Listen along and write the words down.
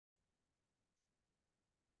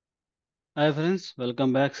Hi friends,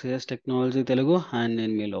 welcome back CS technology Telugu and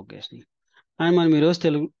నేను మీ లోకేష్ని. And మనం ఈరోజు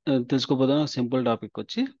తెలుసుకోబోతున్న సింపుల్ టాపిక్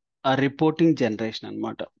వచ్చి ఆ రిపోర్టింగ్ జనరేషన్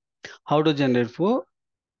అన్నమాట. How to generate for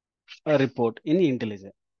report in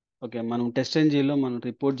intelligent. Okay, మనం టెస్ట్ ఎన్జీలో మనం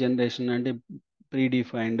రిపోర్ట్ జనరేషన్ అంటే ప్రీ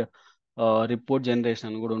డిఫైన్డ్ రిపోర్ట్ జనరేషన్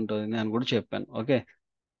అని కూడా ఉంటుంది అని కూడా చెప్పాను. ఓకే,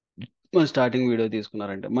 మనం స్టార్టింగ్ వీడియో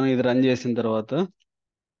తీసుకున్నారంటే మనం ఇది రన్ చేసిన తర్వాత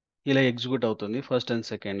ఇలా ఎగ్జిక్యూట్ అవుతుంది ఫస్ట్ అండ్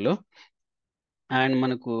సెకండ్లో. అండ్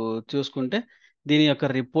మనకు చూసుకుంటే దీని యొక్క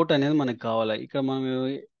రిపోర్ట్ అనేది మనకు కావాలి. ఇక్కడ మనం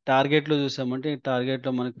టార్గెట్లో చూసామంటే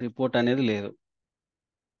టార్గెట్లో మనకు రిపోర్ట్ అనేది లేదు.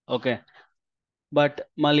 ఓకే, బట్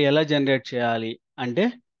మళ్ళీ ఎలా జనరేట్ చేయాలి అంటే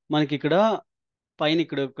మనకి ఇక్కడ పైన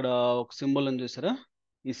ఇక్కడ ఒక సింబల్ ఉంది చూసారా,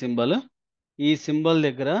 ఈ సింబల్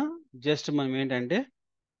దగ్గర జస్ట్ మనం ఏంటంటే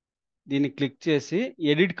దీన్ని క్లిక్ చేసి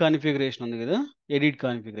ఎడిట్ కాన్ఫిగరేషన్ ఉంది కదా, ఎడిట్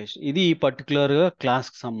కాన్ఫిగరేషన్ ఇది ఈ పర్టికులర్గా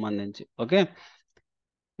క్లాస్కి సంబంధించి. ఓకే,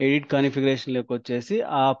 ఎడిట్ కాన్ఫిగరేషన్లోకి వచ్చేసి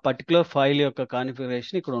ఆ పర్టికులర్ ఫైల్ యొక్క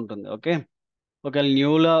కాన్ఫిగరేషన్ ఇక్కడ ఉంటుంది. ఓకే,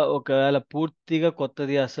 ఒకవేళ పూర్తిగా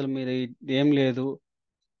కొత్తది అసలు మీరు ఏం లేదు,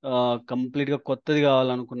 కంప్లీట్గా కొత్తది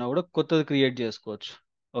కావాలనుకున్నా కూడా కొత్తది క్రియేట్ చేసుకోవచ్చు.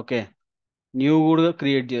 ఓకే, న్యూ కూడా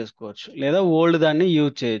క్రియేట్ చేసుకోవచ్చు, లేదా ఓల్డ్ దాన్ని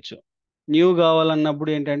యూజ్ చేయొచ్చు. న్యూ కావాలన్నప్పుడు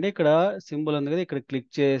ఏంటంటే ఇక్కడ సింబల్ ఉంది కదా, ఇక్కడ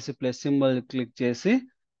క్లిక్ చేసి ప్లస్ సింబల్ క్లిక్ చేసి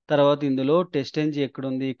తర్వాత ఇందులో టెస్ట్ ఎంజిన్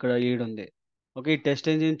ఎక్కడుంది, ఇక్కడ ఈడుంది. ఓకే, ఈ టెస్ట్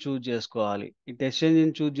ఎంజిన్ చూజ్ చేసుకోవాలి. ఈ టెస్ట్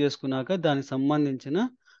ఎంజిన్ చూజ్ చేసుకున్నాక దానికి సంబంధించిన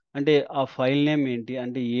అంటే ఆ ఫైల్ నేమ్ ఏంటి,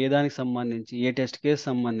 అంటే ఏ దానికి సంబంధించి ఏ టెస్ట్ కేస్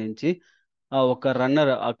సంబంధించి ఒక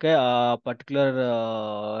రన్నర్, ఓకే, ఆ పర్టికులర్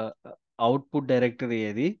అవుట్పుట్ డైరెక్టరీ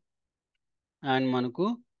ఏది అండ్ మనకు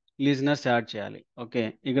లిజనర్స్ యాడ్ చేయాలి. ఓకే,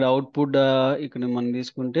 ఇక్కడ అవుట్పుట్ ఇక్కడ మనం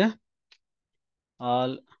తీసుకుంటే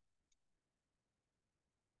ఆల్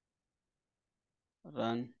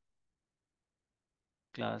రన్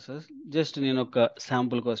క్లాసెస్, జస్ట్ నేను ఒక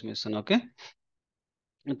శాంపుల్ కోసం ఇస్తాను. ఓకే,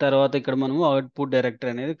 తర్వాత ఇక్కడ మనము అవుట్పుట్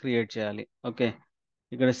డైరెక్టరీ అనేది క్రియేట్ చేయాలి. ఓకే,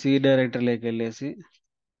 ఇక్కడ సి డైరెక్టరీలోకి వెళ్ళేసి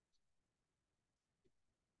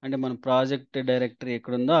అంటే మన ప్రాజెక్ట్ డైరెక్టరీ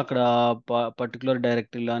ఎక్కడుందో అక్కడ పర్టికులర్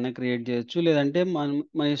డైరెక్టరీలోనే క్రియేట్ చేయొచ్చు, లేదంటే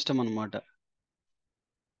మన ఇష్టం అనమాట.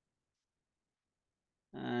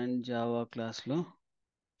 అండ్ జావా క్లాస్లో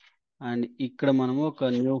అండ్ ఇక్కడ మనము ఒక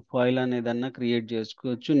న్యూ ఫైల్ అనేదన్నా క్రియేట్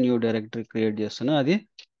చేసుకోవచ్చు. న్యూ డైరెక్టరీ క్రియేట్ చేస్తున్నాం, అది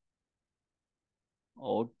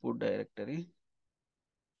అవుట్పుట్ డైరెక్టరీ.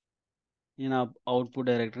 నేను అవుట్పుట్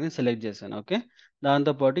డైరెక్టరీని సెలెక్ట్ చేశాను. ఓకే,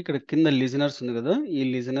 దాంతోపాటు ఇక్కడ కింద లిజనర్స్ ఉంది కదా, ఈ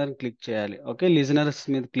లిజనర్ క్లిక్ చేయాలి. ఓకే, లిజనర్స్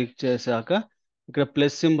మీద క్లిక్ చేశాక ఇక్కడ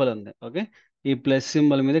ప్లస్ సింబల్ ఉంది. ఓకే, ఈ ప్లస్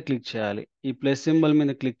సింబల్ మీద క్లిక్ చేయాలి. ఈ ప్లస్ సింబల్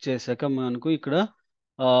మీద క్లిక్ చేశాక మనకు ఇక్కడ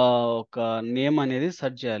ఒక నేమ్ అనేది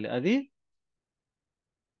సెర్చ్ చేయాలి. అది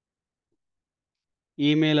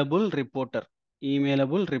ఈమెయిలబుల్ reporter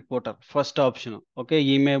first option. Okay,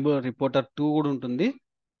 email reporter 2 కూడా ఉంటుంది,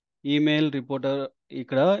 ఈమెయిల్ రిపోర్టర్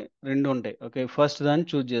ఇక్కడ 2 ఉంటాయి. ఓకే, ఫస్ట్ దాన్ని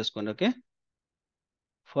చూజ్ చేసుకోండి. ఓకే,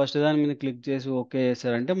 ఫస్ట్ దాని మీద క్లిక్ చేసి ఓకే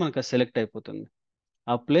చేశారంటే మనకు అది సెలెక్ట్ అయిపోతుంది.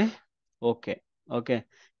 అప్లై. ఓకే. ఓకే,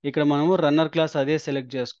 ఇక్కడ మనము రన్నర్ క్లాస్ అదే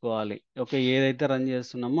సెలెక్ట్ చేసుకోవాలి. ఓకే, ఏదైతే రన్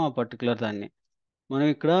చేస్తున్నామో ఆ పర్టికులర్ దాన్ని మనం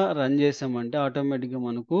ఇక్కడ రన్ చేసామంటే ఆటోమేటిక్గా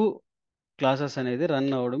మనకు క్లాసెస్ అనేది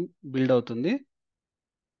రన్ అవ్వడం బిల్డ్ అవుతుంది.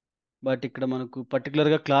 బట్ ఇక్కడ మనకు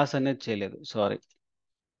పర్టికులర్గా క్లాస్ అనేది చేయలేదు, సారీ.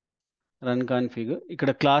 రన్ కాన్ఫిగ్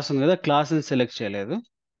ఇక్కడ క్లాస్ ఉంది కదా, క్లాస్ని సెలెక్ట్ చేయలేదు,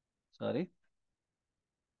 సారీ.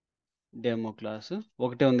 డెమో క్లాస్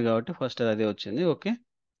ఒకటే ఉంది కాబట్టి ఫస్ట్ అదే వచ్చింది. Okay,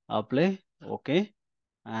 apply. Okay,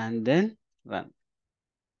 and then run.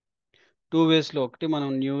 2 వేస్లో, ఒకటి మనం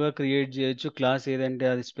న్యూగా క్రియేట్ చేయొచ్చు, క్లాస్ ఏదంటే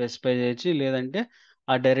అది స్పెసిఫై చేయొచ్చు, లేదంటే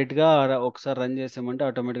ఆ డైరెక్ట్గా ఒకసారి రన్ చేసామంటే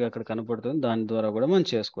ఆటోమేటిక్గా అక్కడ కనపడుతుంది, దాని ద్వారా కూడా మనం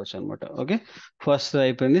చేసుకోవచ్చు అనమాట. ఓకే, ఫస్ట్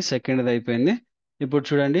అయిపోయింది, సెకండ్ది అయిపోయింది. ఇప్పుడు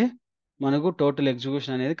చూడండి మనకు టోటల్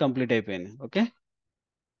ఎగ్జిక్యూషన్ అనేది కంప్లీట్ అయిపోయింది. ఓకే,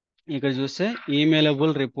 ఇక్కడ చూస్తే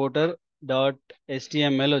ఈమెయిలబుల్ రిపోర్టర్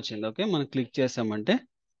 .html వచ్చింది. ఓకే, మనం క్లిక్ చేసామంటే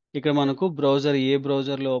ఇక్కడ మనకు బ్రౌజర్ ఏ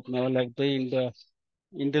బ్రౌజర్లో ఓపెన్ అవ్వాలి, లేకపోతే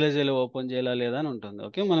ఇంటెలిజెంట్లో ఓపెన్ చేయాలా లేదా అని ఉంటుంది.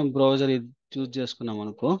 ఓకే, మనం బ్రౌజర్ ఇది చూస్ చేసుకున్నాం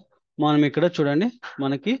అనుకో, మనం ఇక్కడ చూడండి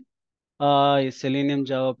మనకి ఈ సెలీనియం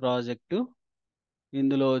జావా ప్రాజెక్టు,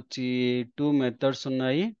 ఇందులో వచ్చి 2 మెథడ్స్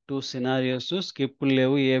ఉన్నాయి, 2 సినారియోస్, స్కిప్లు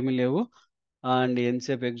లేవు, ఏమి లేవు, అండ్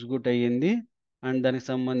ఎంతసేపు ఎగ్జిక్యూట్ అయ్యింది అండ్ దానికి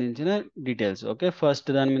సంబంధించిన డీటెయిల్స్. ఓకే,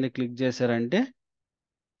 ఫస్ట్ దాని మీద క్లిక్ చేశారంటే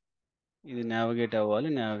ఇది నావిగేట్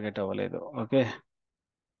అవ్వలేదు. ఓకే,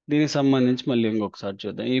 దీనికి సంబంధించి మళ్ళీ ఇంకొకసారి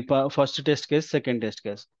చూద్దాం. ఈ first test case, second test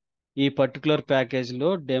case, ఈ పర్టికులర్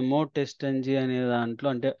ప్యాకేజ్లో డెమో టెస్ట్ ఎన్జీ అనే దాంట్లో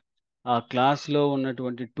అంటే ఆ క్లాస్లో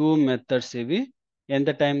ఉన్నటువంటి 2 మెథడ్స్ ఇవి ఎంత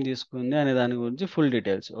టైం తీసుకుంది అనే దాని గురించి ఫుల్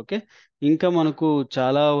డీటెయిల్స్. ఓకే, ఇంకా మనకు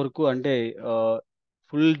చాలా వరకు అంటే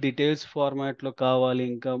ఫుల్ డీటెయిల్స్ ఫార్మాట్లో కావాలి,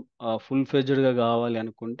 ఇంకా ఫుల్ ఫ్లెడ్జ్డ్గా కావాలి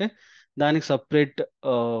అనుకుంటే దానికి సపరేట్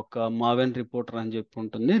ఒక మావెన్ రిపోర్టర్ అని చెప్పి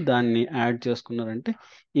ఉంటుంది. దాన్ని యాడ్ చేసుకున్నారంటే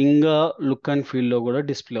ఇంకా లుక్ అండ్ ఫీల్‌లో కూడా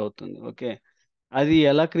డిస్‌ప్లే అవుతుంది. ఓకే. అది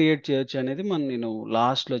ఎలా క్రియేట్ చేయొచ్చు అనేది నేను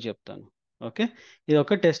లాస్ట్‌లో చెప్తాను. ఓకే. ఇది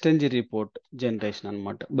ఒక టెస్ట్ఎన్జీ రిపోర్ట్ జనరేషన్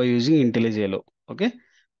అన్నమాట by using ఇంటెలిజేలో. Okay.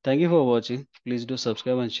 Thank you for watching. Please do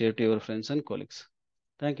subscribe and share to your friends and colleagues.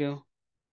 Thank you.